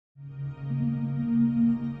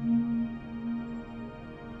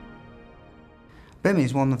BIM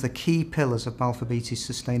is one of the key pillars of Balfour Beatty's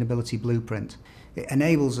sustainability blueprint. It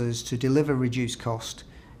enables us to deliver reduced cost,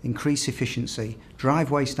 increase efficiency,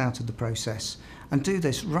 drive waste out of the process, and do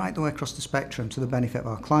this right the way across the spectrum to the benefit of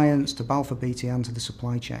our clients, to Balfour Beatty and to the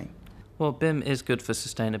supply chain. Well, BIM is good for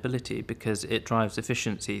sustainability because it drives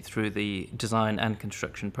efficiency through the design and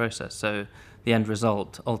construction process, so the end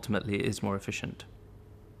result ultimately is more efficient.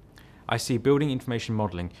 I see building information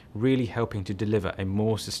modelling really helping to deliver a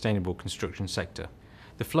more sustainable construction sector.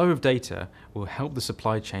 The flow of data will help the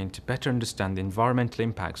supply chain to better understand the environmental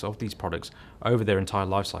impacts of these products over their entire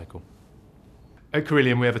life cycle. At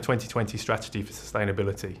Carillion, we have a 2020 strategy for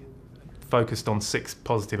sustainability, focused on 6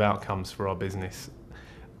 positive outcomes for our business.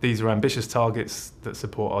 These are ambitious targets that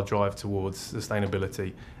support our drive towards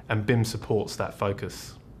sustainability, and BIM supports that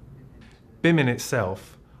focus. BIM in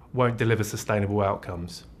itself won't deliver sustainable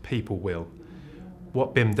outcomes, people will.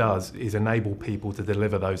 What BIM does is enable people to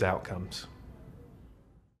deliver those outcomes.